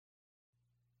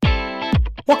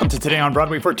Welcome to Today on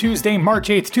Broadway for Tuesday, March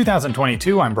 8th,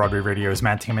 2022. I'm Broadway Radio's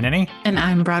Matt Tamanini. And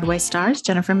I'm Broadway Stars,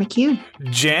 Jennifer McHugh.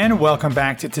 Jen, welcome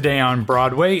back to Today on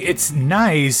Broadway. It's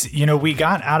nice, we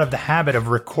got out of the habit of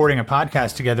recording a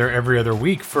podcast together every other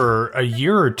week for a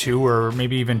year or two, or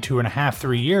maybe even 2.5,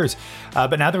 3 years.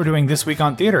 But now that we're doing This Week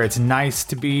on Theater, it's nice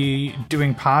to be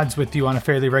doing pods with you on a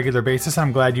fairly regular basis.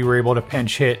 I'm glad you were able to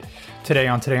pinch hit Today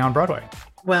on Broadway.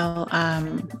 Well,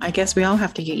 I guess we all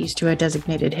have to get used to a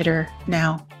designated hitter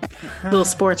now. Little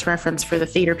sports reference for the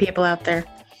theater people out there.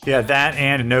 Yeah, that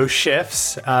and no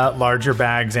shifts, larger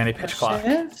bags, and a pitch clock.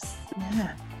 Shifts?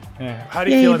 Yeah. How do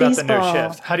you feel about the no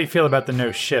shifts? How do you feel about the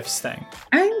no shifts thing?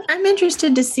 I'm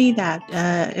interested to see that.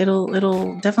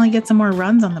 It'll definitely get some more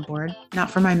runs on the board. Not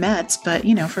for my Mets, but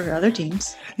for other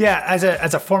teams. Yeah, as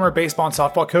a former baseball and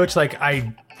softball coach,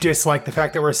 I dislike the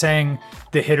fact that we're saying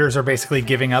the hitters are basically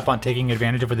giving up on taking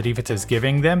advantage of what the defense is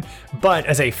giving them. But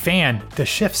as a fan, the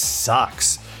shift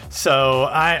sucks. So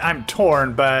I'm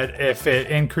torn, but if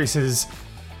it increases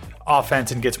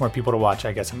offense and gets more people to watch,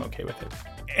 I guess I'm okay with it.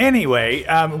 Anyway,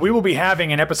 we will be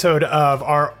having an episode of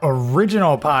our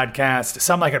original podcast,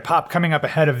 Some Like It Pop, coming up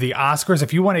ahead of the Oscars.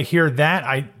 If you want to hear that,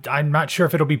 I'm not sure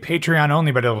if it'll be Patreon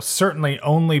only, but it'll certainly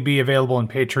only be available in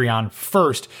Patreon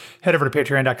first. Head over to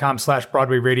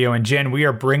patreon.com/Broadway Radio. And Jen, we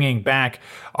are bringing back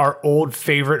our old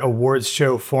favorite awards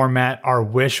show format, our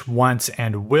Wish, Wants,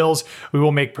 and Wills. We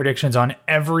will make predictions on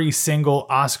every single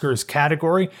Oscars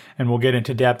category, and we'll get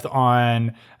into depth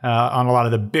on a lot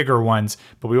of the bigger ones.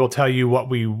 But we will tell you what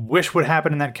we wish would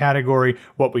happen in that category,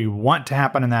 what we want to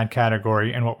happen in that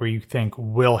category, and what we think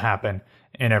will happen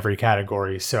in every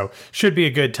category. So should be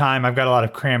a good time. I've got a lot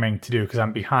of cramming to do because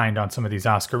I'm behind on some of these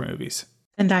Oscar movies.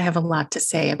 And I have a lot to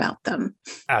say about them.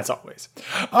 As always.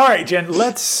 All right, Jen,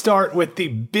 let's start with the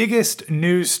biggest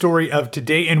news story of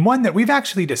today, and one that we've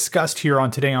actually discussed here on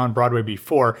Today on Broadway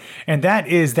before, and that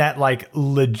is that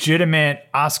legitimate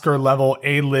Oscar-level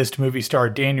A-list movie star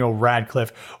Daniel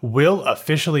Radcliffe will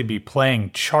officially be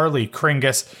playing Charlie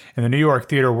Kringus in the New York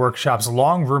Theater Workshop's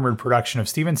long-rumored production of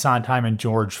Stephen Sondheim and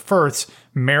George Furth's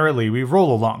Merrily We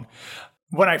Roll Along.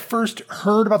 When I first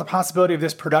heard about the possibility of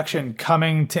this production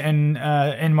coming to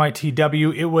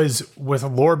NYTW, it was with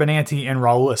Laura Benanti and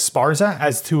Raul Esparza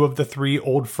as two of the three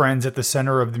old friends at the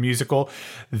center of the musical.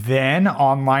 Then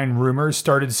online rumors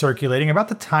started circulating about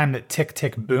the time that Tick,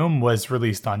 Tick, Boom was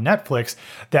released on Netflix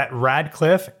that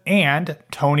Radcliffe and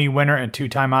Tony winner and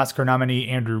two-time Oscar nominee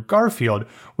Andrew Garfield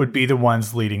would be the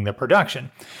ones leading the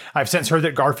production. I've since heard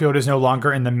that Garfield is no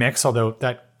longer in the mix, although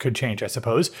that could change, I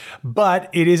suppose, but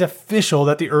it is official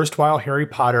that the erstwhile Harry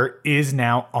Potter is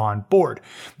now on board.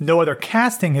 No other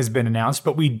casting has been announced,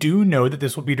 but we do know that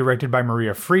this will be directed by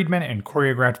Maria Friedman and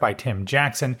choreographed by Tim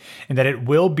Jackson, and that it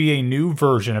will be a new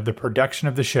version of the production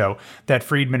of the show that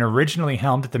Friedman originally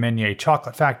helmed at the Meunier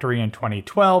Chocolate Factory in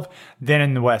 2012, then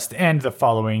in the West End the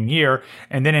following year,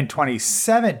 and then in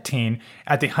 2017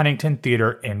 at the Huntington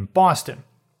Theater in Boston.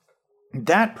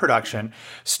 That production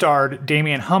starred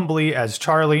Damian Humbly as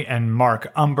Charlie and Mark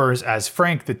Umbers as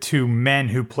Frank, the two men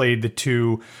who played the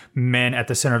two men at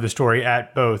the center of the story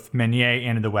at both Meunier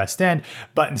and in the West End.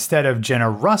 But instead of Jenna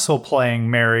Russell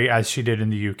playing Mary as she did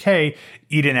in the UK,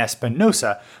 Eden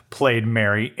Espinosa played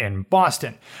Mary in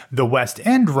Boston. The West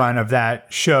End run of that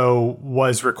show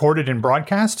was recorded and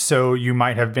broadcast, so you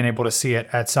might have been able to see it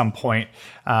at some point,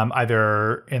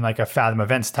 either in a Fathom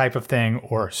Events type of thing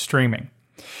or streaming.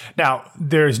 Now,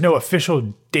 there's no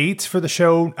official dates for the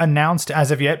show announced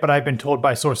as of yet, but I've been told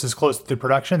by sources close to the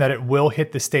production that it will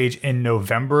hit the stage in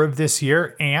November of this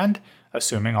year, and,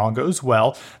 assuming all goes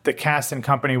well, the cast and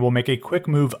company will make a quick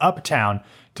move uptown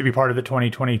to be part of the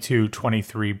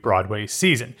 2022-23 Broadway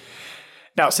season.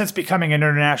 Now, since becoming an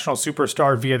international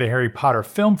superstar via the Harry Potter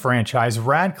film franchise,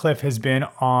 Radcliffe has been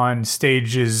on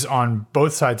stages on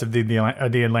both sides of the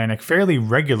Atlantic fairly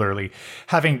regularly,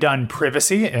 having done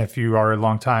Privacy. If you are a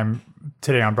longtime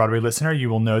Today on Broadway listener, you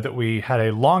will know that we had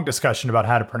a long discussion about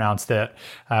how to pronounce that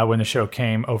when the show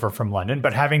came over from London.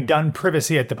 But having done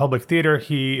Privacy at the Public Theater,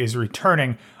 he is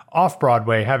returning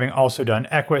off-Broadway, having also done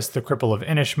Equus, The Cripple of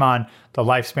Inishmaan, The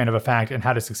Lifespan of a Fact, and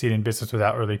How to Succeed in Business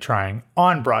Without Really Trying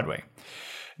on Broadway.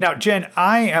 Now, Jen,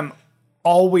 I am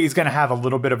always going to have a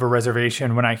little bit of a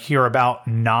reservation when I hear about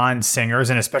non-singers,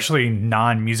 and especially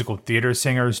non-musical theater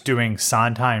singers, doing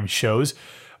Sondheim shows.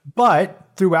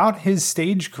 But throughout his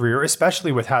stage career,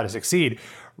 especially with How to Succeed,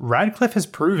 Radcliffe has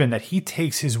proven that he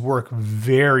takes his work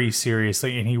very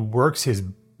seriously and he works his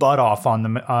butt off on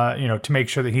them, to make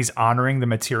sure that he's honoring the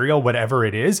material, whatever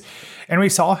it is. And we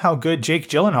saw how good Jake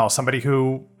Gyllenhaal, somebody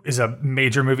who is a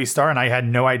major movie star, and I had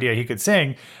no idea he could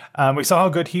sing. We saw how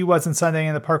good he was in Sunday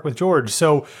in the Park with George.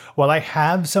 So while I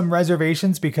have some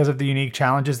reservations because of the unique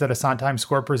challenges that a Sondheim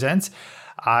score presents,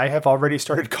 I have already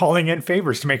started calling in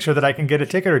favors to make sure that I can get a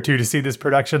ticket or two to see this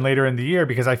production later in the year,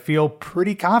 because I feel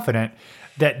pretty confident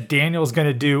that Daniel's going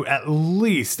to do at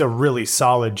least a really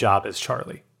solid job as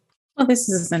Charlie. Well, this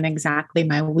isn't exactly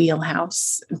my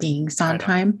wheelhouse, being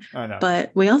Sondheim. I know.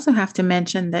 But we also have to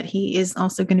mention that he is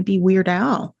also going to be Weird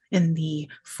Al in the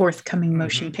forthcoming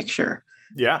motion picture.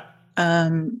 Yeah.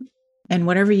 And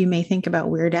whatever you may think about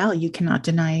Weird Al, you cannot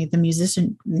deny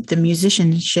the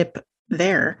musicianship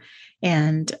there.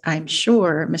 And I'm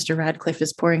sure Mr. Radcliffe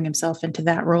is pouring himself into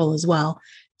that role as well.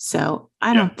 So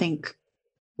I don't think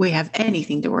we have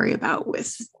anything to worry about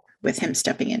with him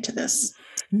stepping into this.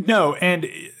 No, and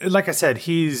like I said,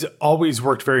 he's always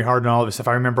worked very hard on all of this stuff.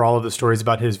 I remember all of the stories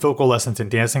about his vocal lessons and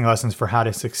dancing lessons for How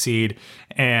to Succeed,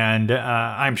 and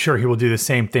I'm sure he will do the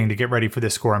same thing to get ready for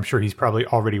this score. I'm sure he's probably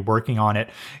already working on it.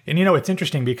 And it's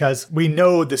interesting because we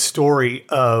know the story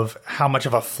of how much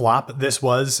of a flop this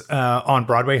was on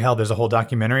Broadway. Hell, there's a whole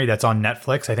documentary that's on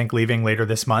Netflix, I think leaving later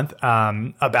this month,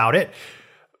 about it.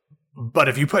 But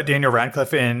if you put Daniel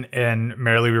Radcliffe in and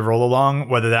Merrily We Roll Along,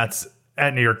 whether that's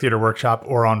at New York Theater Workshop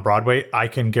or on Broadway, I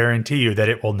can guarantee you that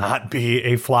it will not be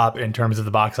a flop in terms of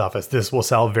the box office. This will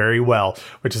sell very well,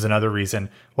 which is another reason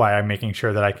why I'm making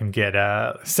sure that I can get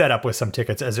set up with some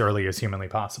tickets as early as humanly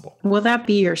possible. Will that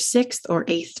be your 6th or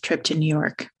 8th trip to New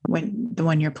York, the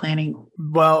one you're planning?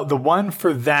 Well, the one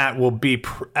for that will be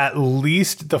at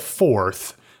least the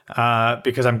 4th,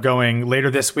 because I'm going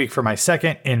later this week for my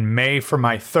 2nd, in May for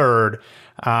my 3rd.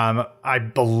 I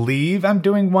believe I'm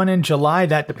doing one in July.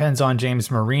 That depends on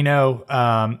James Marino.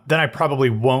 Then I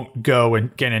probably won't go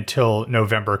again until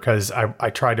November, because I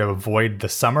try to avoid the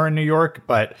summer in New York.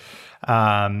 But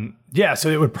so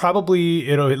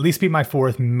it'll at least be my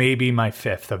 4th, maybe my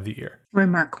 5th of the year.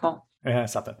 Remarkable. Yeah,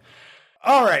 something.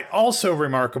 All right. Also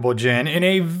remarkable, Jen, in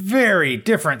a very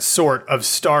different sort of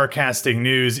star casting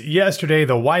news, yesterday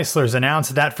the Weislers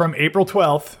announced that from April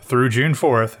 12th through June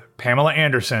 4th, Pamela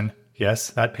Anderson,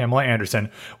 yes, that Pamela Anderson,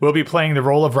 will be playing the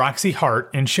role of Roxy Hart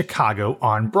in Chicago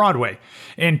on Broadway.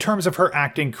 In terms of her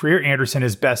acting career, Anderson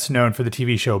is best known for the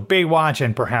TV show Baywatch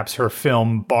and perhaps her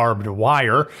film Barbed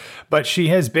Wire, but she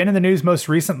has been in the news most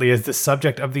recently as the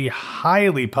subject of the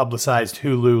highly publicized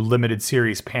Hulu limited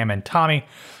series Pam and Tommy,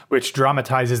 which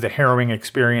dramatizes the harrowing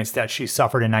experience that she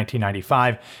suffered in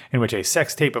 1995, in which a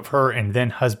sex tape of her and then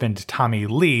husband Tommy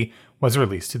Lee was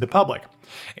released to the public.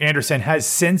 Anderson has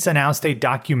since announced a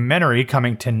documentary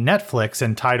coming to Netflix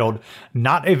entitled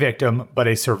Not a Victim, but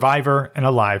a Survivor and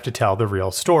Alive to Tell the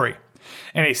Real Story.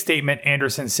 In a statement,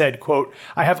 Anderson said, quote,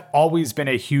 "I have always been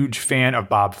a huge fan of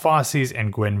Bob Fosse's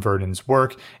and Gwen Verdon's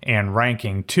work, and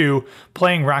Ranking too.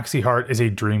 Playing Roxy Hart is a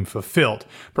dream fulfilled.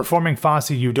 Performing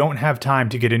Fosse, you don't have time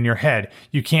to get in your head.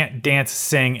 You can't dance,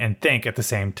 sing, and think at the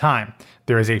same time.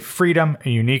 There is a freedom, a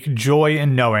unique joy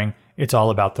in knowing it's all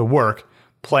about the work.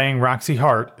 Playing Roxy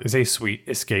Hart is a sweet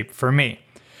escape for me."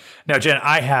 Now, Jen,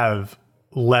 I have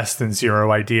less than zero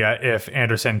idea if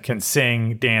Anderson can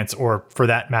sing, dance, or for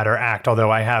that matter, act, although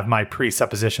I have my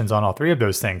presuppositions on all three of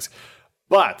those things.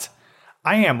 But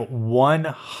I am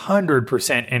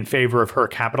 100% in favor of her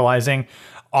capitalizing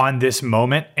on this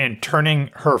moment and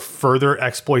turning her further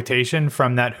exploitation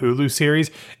from that Hulu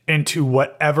series into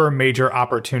whatever major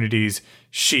opportunities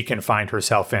she can find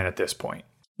herself in at this point.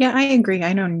 Yeah, I agree.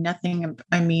 I know nothing.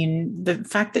 I mean, the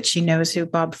fact that she knows who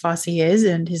Bob Fosse is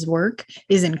and his work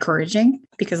is encouraging,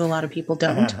 because a lot of people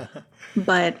don't.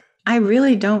 But I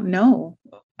really don't know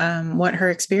what her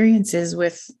experience is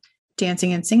with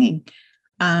dancing and singing.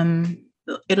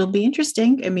 It'll be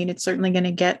interesting. I mean, it's certainly going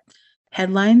to get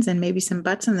headlines and maybe some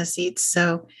butts in the seats.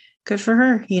 So good for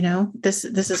her. This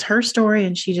is her story,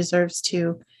 and she deserves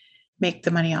to make the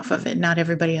money off of it, not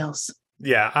everybody else.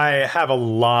 Yeah, I have a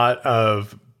lot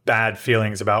of bad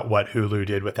feelings about what Hulu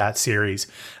did with that series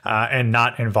and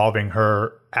not involving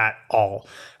her at all.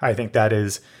 I think that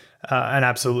is an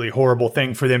absolutely horrible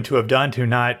thing for them to have done, to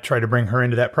not try to bring her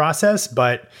into that process.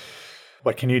 But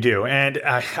what can you do? And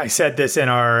I said this in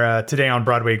our Today on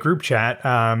Broadway group chat,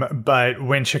 but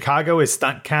when Chicago is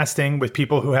stunt casting with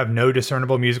people who have no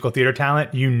discernible musical theater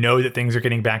talent, you know that things are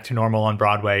getting back to normal on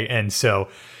Broadway. And so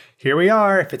here we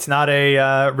are. If it's not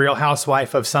a Real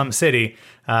Housewife of some city,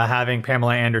 having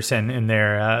Pamela Anderson in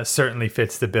there certainly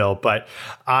fits the bill. But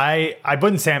I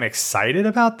wouldn't say I'm excited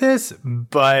about this,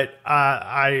 but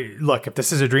look, if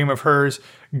this is a dream of hers,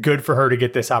 good for her to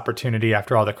get this opportunity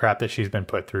after all the crap that she's been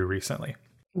put through recently.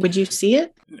 Would you see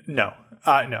it? No.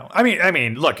 No. I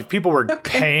mean, look, if people were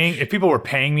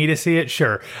paying me to see it,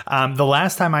 sure. The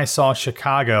last time I saw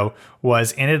Chicago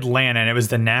was in Atlanta, and it was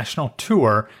the national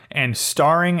tour, and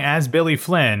starring as Billy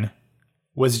Flynn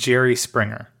was Jerry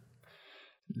Springer.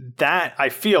 That, I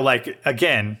feel like,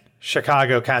 again,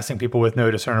 Chicago casting people with no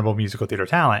discernible musical theater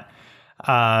talent.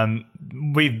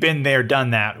 We've been there, done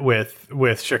that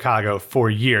with Chicago for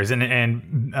years,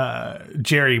 and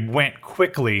Jerry went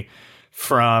quickly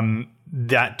from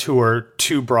that tour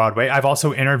to Broadway. I've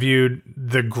also interviewed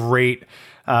the great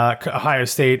Ohio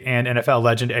State and NFL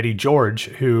legend Eddie George,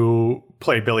 who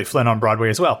played Billy Flynn on Broadway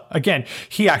as well. Again,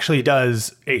 he actually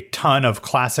does a ton of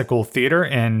classical theater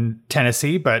in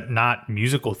Tennessee, but not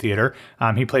musical theater.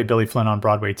 He played Billy Flynn on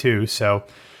Broadway too. So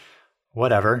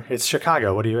whatever, it's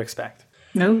Chicago. What do you expect?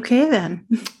 Okay, then.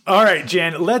 All right,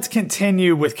 Jen, let's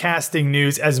continue with casting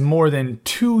news. As more than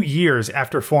 2 years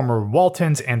after former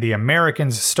Waltons and The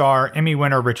Americans star Emmy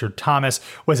winner Richard Thomas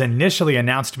was initially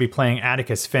announced to be playing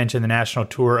Atticus Finch in the national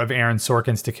tour of Aaron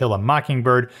Sorkin's To Kill a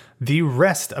Mockingbird, the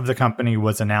rest of the company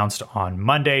was announced on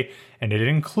Monday, and it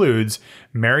includes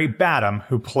Mary Badham,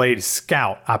 who played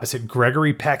Scout opposite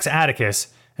Gregory Peck's Atticus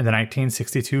in the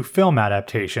 1962 film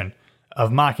adaptation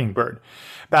of Mockingbird.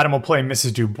 Badham will play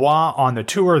Mrs. Dubois on the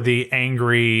tour, the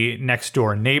angry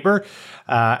next-door neighbor.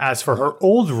 As for her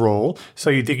old role, So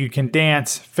You Think You Can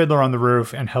Dance, Fiddler on the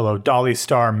Roof, and Hello, Dolly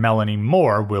star Melanie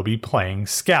Moore will be playing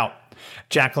Scout.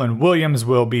 Jacqueline Williams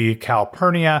will be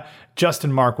Calpurnia.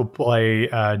 Justin Mark will play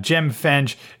Jim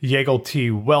Finch. Yeagle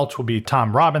T. Welch will be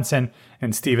Tom Robinson.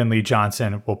 And Stephen Lee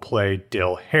Johnson will play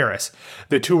Dill Harris.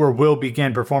 The tour will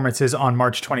begin performances on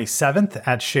March 27th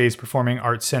at Shays Performing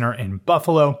Arts Center in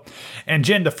Buffalo. And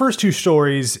Jen, the first two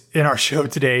stories in our show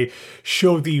today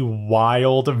show the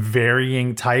wild,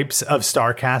 varying types of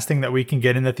star casting that we can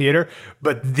get in the theater.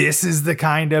 But this is the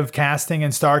kind of casting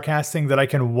and star casting that I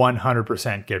can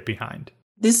 100% get behind.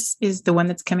 This is the one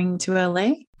that's coming to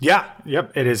LA? Yeah,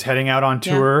 yep. It is heading out on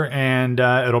tour, and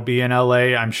it'll be in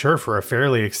LA, I'm sure, for a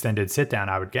fairly extended sit down,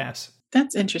 I would guess.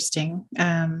 That's interesting.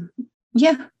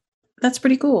 Yeah, that's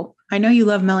pretty cool. I know you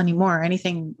love Melanie Moore.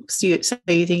 Anything So You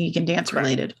Think You Can Dance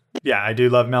related? Yeah, I do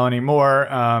love Melanie Moore.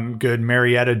 Good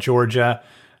Marietta, Georgia.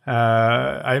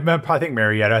 I think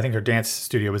Marietta. I think her dance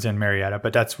studio was in Marietta,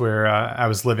 but that's where I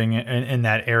was living in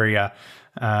that area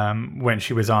when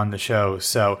she was on the show.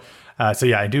 So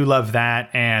yeah, I do love that.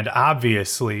 And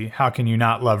obviously, how can you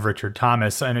not love Richard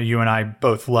Thomas? I know you and I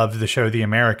both loved the show The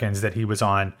Americans that he was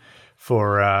on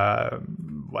for,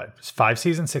 5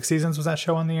 seasons, 6 seasons was that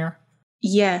show on the air?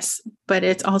 Yes, but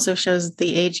it also shows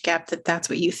the age gap that's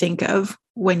what you think of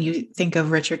when you think of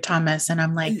Richard Thomas. And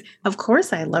I'm like, of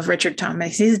course I love Richard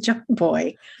Thomas. He's John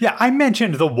Boy. Yeah, I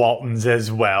mentioned the Waltons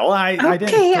as well. I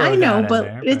know,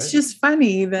 but it's just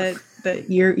funny that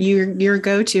your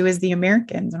go-to is The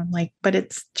Americans. And I'm like, but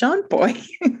it's John Boy.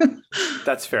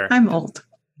 That's fair. I'm old.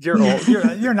 You're old.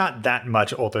 You're not that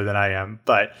much older than I am,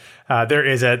 but there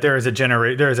is a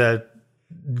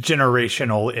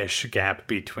generational-ish gap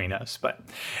between us. But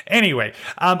anyway,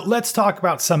 let's talk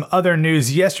about some other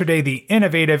news. Yesterday, the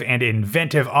innovative and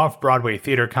inventive off-Broadway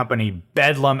theater company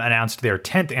Bedlam announced their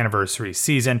 10th anniversary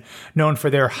season. Known for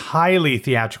their highly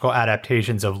theatrical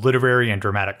adaptations of literary and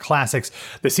dramatic classics,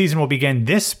 the season will begin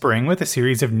this spring with a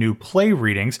series of new play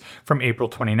readings from April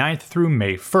 29th through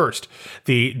May 1st.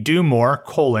 The Do More,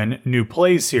 New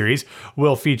Plays series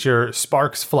will feature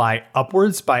Sparks Fly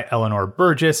Upwards by Eleanor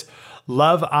Burgess,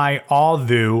 Love I All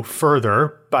Thou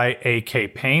Further by A.K.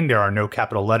 Payne. There are no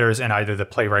capital letters in either the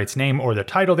playwright's name or the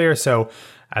title there, so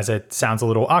as it sounds a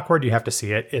little awkward, you have to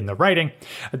see it in the writing.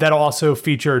 That'll also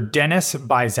feature Dennis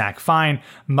by Zach Fine,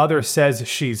 Mother Says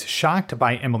She's Shocked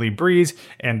by Emily Breeze,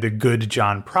 and The Good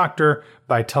John Proctor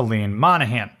by Talene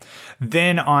Monahan.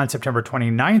 Then on September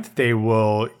 29th, they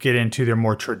will get into their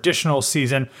more traditional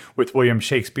season with William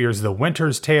Shakespeare's The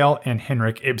Winter's Tale and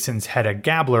Henrik Ibsen's Hedda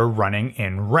Gabler running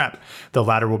in rep. The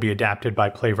latter will be adapted by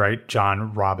playwright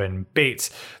John Robin Bates.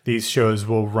 These shows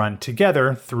will run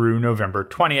together through November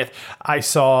 20th. I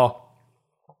saw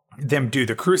them do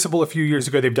The Crucible a few years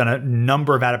ago. They've done a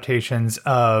number of adaptations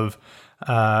of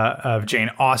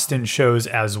Jane Austen shows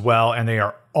as well, and they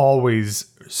are always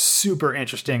super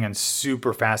interesting and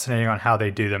super fascinating on how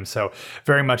they do them. So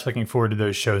very much looking forward to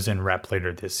those shows in rep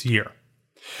later this year.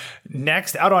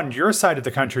 Next, out on your side of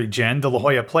the country, Jen, the La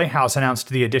Jolla Playhouse announced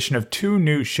the addition of 2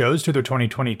 new shows to their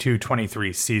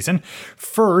 2022-23 season.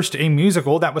 First, a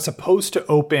musical that was supposed to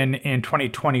open in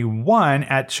 2021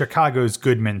 at Chicago's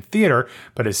Goodman Theater,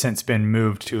 but has since been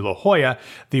moved to La Jolla.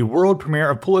 The world premiere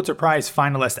of Pulitzer Prize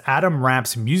finalist Adam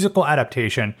Rapp's musical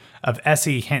adaptation of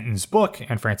S.E. Hinton's book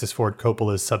and Francis Ford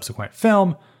Coppola's subsequent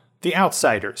film, The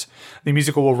Outsiders. The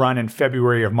musical will run in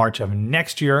February or March of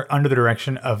next year under the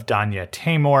direction of Danya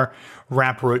Tamor.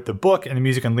 Rapp wrote the book, and the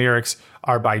music and lyrics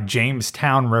are by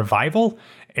Jamestown Revival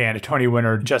and Tony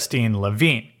winner Justine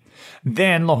Levine.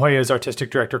 Then La Jolla's artistic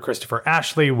director Christopher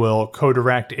Ashley will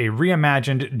co-direct a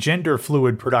reimagined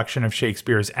gender-fluid production of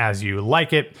Shakespeare's As You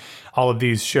Like It. All of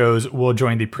these shows will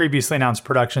join the previously announced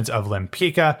productions of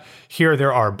Lempicka. Here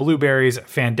there are Blueberries,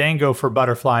 Fandango for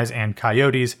Butterflies and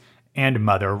Coyotes, and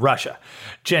Mother Russia.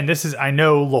 Jen, I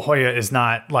know La Jolla is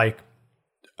not like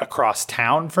across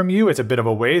town from you. It's a bit of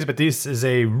a ways, but this is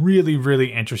a really,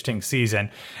 really interesting season.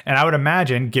 And I would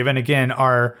imagine, given again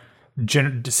our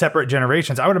separate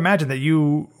generations, I would imagine that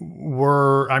you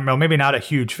were, I don't know, maybe not a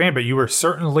huge fan, but you were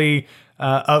certainly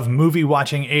of movie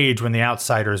watching age when The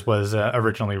Outsiders was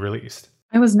originally released.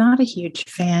 I was not a huge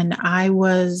fan. I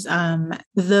was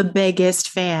the biggest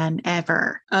fan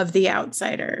ever of The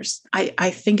Outsiders.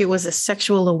 I think it was a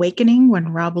sexual awakening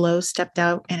when Rob Lowe stepped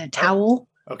out in a towel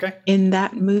in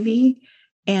that movie.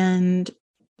 And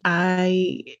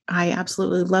I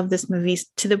absolutely love this movie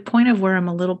to the point of where I'm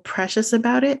a little precious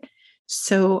about it.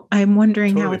 So I'm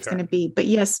wondering how it's going to be. But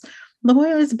yes, La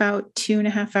Jolla is about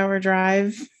 2.5 hour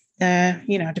drive,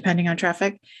 depending on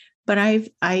traffic. But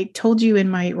I told you in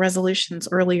my resolutions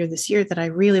earlier this year that I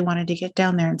really wanted to get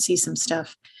down there and see some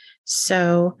stuff.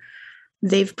 So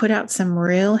they've put out some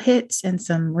real hits and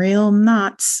some real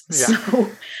knots. Yeah. So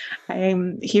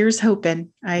here's hoping.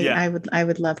 I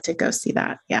would love to go see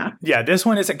that. Yeah. Yeah. This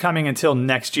one isn't coming until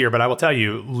next year, but I will tell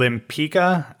you,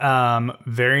 Lempicka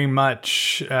very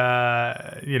much,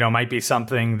 might be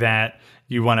something that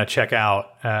you want to check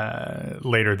out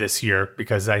later this year,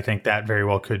 because I think that very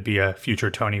well could be a future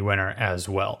Tony winner as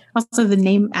well. Also, the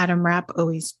name Adam Rapp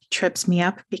always trips me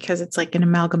up because it's like an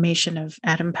amalgamation of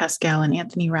Adam Pascal and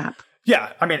Anthony Rapp.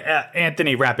 Yeah, I mean,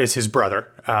 Anthony Rapp is his brother,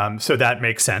 so that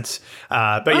makes sense.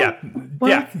 Yeah,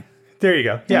 there you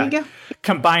go. There you go.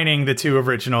 Combining the two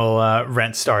original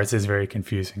Rent stars is very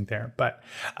confusing there. But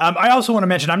I also want to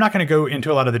mention, I'm not going to go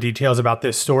into a lot of the details about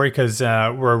this story because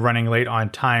we're running late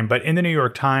on time. But in the New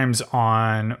York Times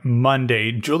on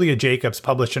Monday, Julia Jacobs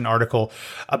published an article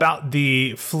about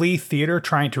the Flea Theater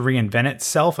trying to reinvent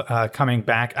itself, coming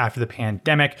back after the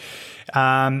pandemic.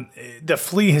 The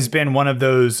Flea has been one of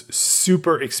those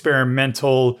super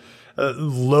experimental,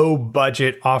 low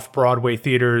budget off-Broadway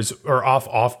theaters, or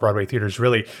off-Broadway theaters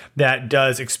really, that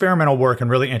does experimental work and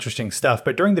really interesting stuff.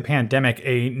 But during the pandemic,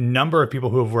 a number of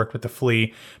people who have worked with the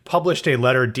Flea published a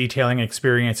letter detailing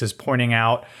experiences pointing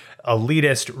out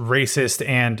elitist, racist,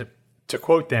 and, to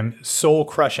quote them,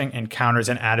 soul-crushing encounters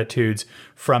and attitudes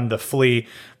from the Flea.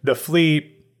 The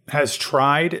Flea has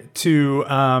tried to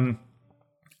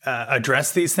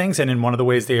address these things. And in one of the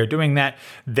ways they are doing that,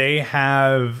 they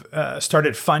have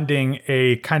started funding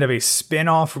a kind of a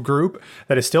spin-off group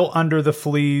that is still under the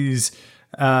Flea's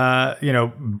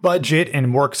budget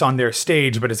and works on their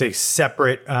stage, but is a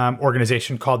separate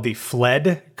organization called the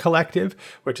Fled Collective,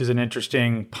 which is an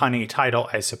interesting punny title,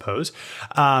 I suppose.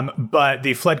 But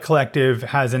the Fled Collective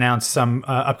has announced some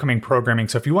upcoming programming.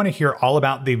 So if you want to hear all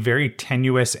about the very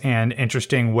tenuous and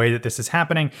interesting way that this is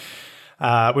happening,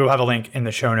 we will have a link in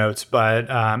the show notes, but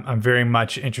I'm very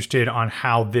much interested on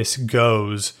how this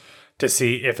goes to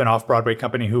see if an off-Broadway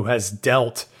company who has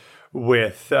dealt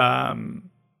with, a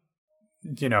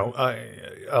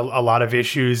lot of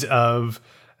issues of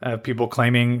people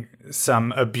claiming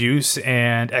some abuse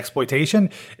and exploitation,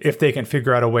 if they can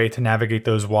figure out a way to navigate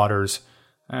those waters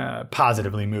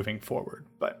positively moving forward.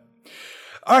 But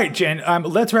all right, Jen,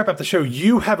 let's wrap up the show.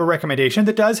 You have a recommendation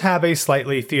that does have a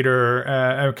slightly theater,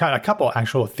 a couple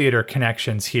actual theater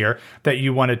connections here that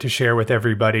you wanted to share with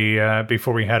everybody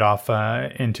before we head off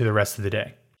into the rest of the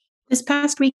day. This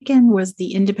past weekend was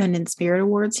the Independent Spirit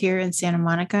Awards here in Santa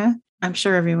Monica. I'm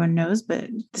sure everyone knows, but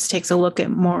this takes a look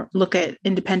at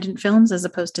independent films as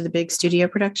opposed to the big studio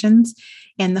productions.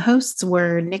 And the hosts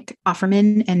were Nick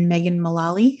Offerman and Megan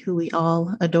Mullally, who we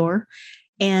all adore.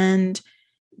 And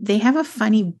they have a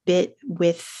funny bit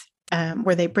with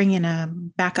where they bring in a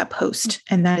backup host,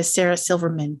 and that is Sarah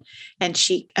Silverman. And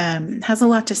she has a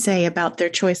lot to say about their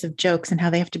choice of jokes and how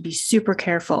they have to be super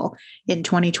careful in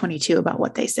 2022 about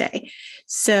what they say.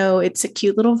 So it's a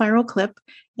cute little viral clip,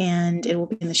 and it will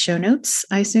be in the show notes,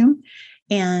 I assume.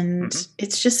 And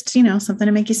it's just, something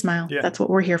to make you smile. Yeah. That's what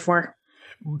we're here for.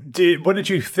 What did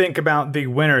you think about the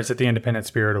winners at the Independent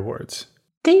Spirit Awards?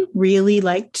 They really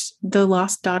liked The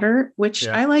Lost Daughter, which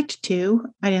I liked too.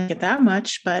 I didn't get that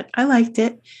much, but I liked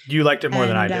it. You liked it more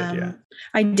than I did, yeah.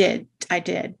 I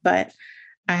did. But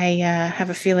I have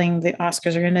a feeling the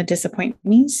Oscars are going to disappoint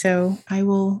me, so I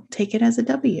will take it as a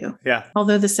W. Yeah.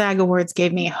 Although the SAG Awards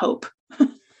gave me hope.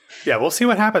 Yeah, we'll see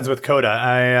what happens with Coda.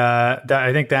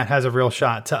 I think that has a real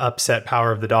shot to upset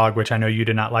Power of the Dog, which I know you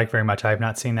did not like very much. I have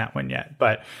not seen that one yet.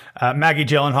 But Maggie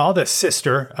Gyllenhaal, the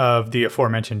sister of the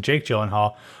aforementioned Jake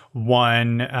Gyllenhaal,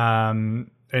 won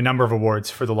a number of awards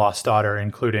for The Lost Daughter,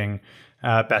 including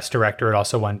Best Director. It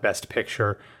also won Best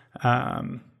Picture.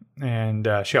 And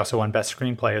she also won Best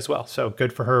Screenplay as well. So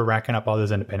good for her, racking up all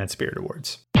those Independent Spirit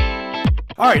Awards.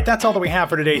 All right, that's all that we have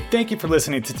for today. Thank you for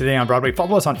listening to Today on Broadway.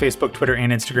 Follow us on Facebook, Twitter,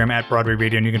 and Instagram at Broadway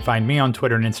Radio. And you can find me on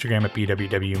Twitter and Instagram at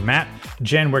BWWMatt.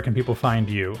 Jen, where can people find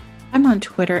you? I'm on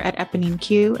Twitter at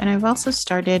Eponine and I've also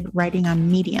started writing on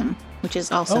Medium, which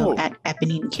is also at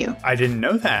EponineQ. I didn't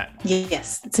know that.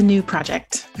 Yes, it's a new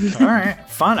project. All right,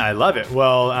 fun. I love it.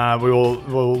 Well,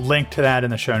 we'll link to that in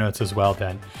the show notes as well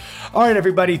then. All right,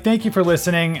 everybody, thank you for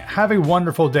listening. Have a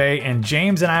wonderful day, and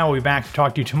James and I will be back to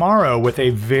talk to you tomorrow with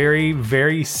a very,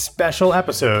 very special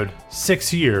episode,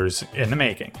 6 years in the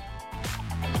making.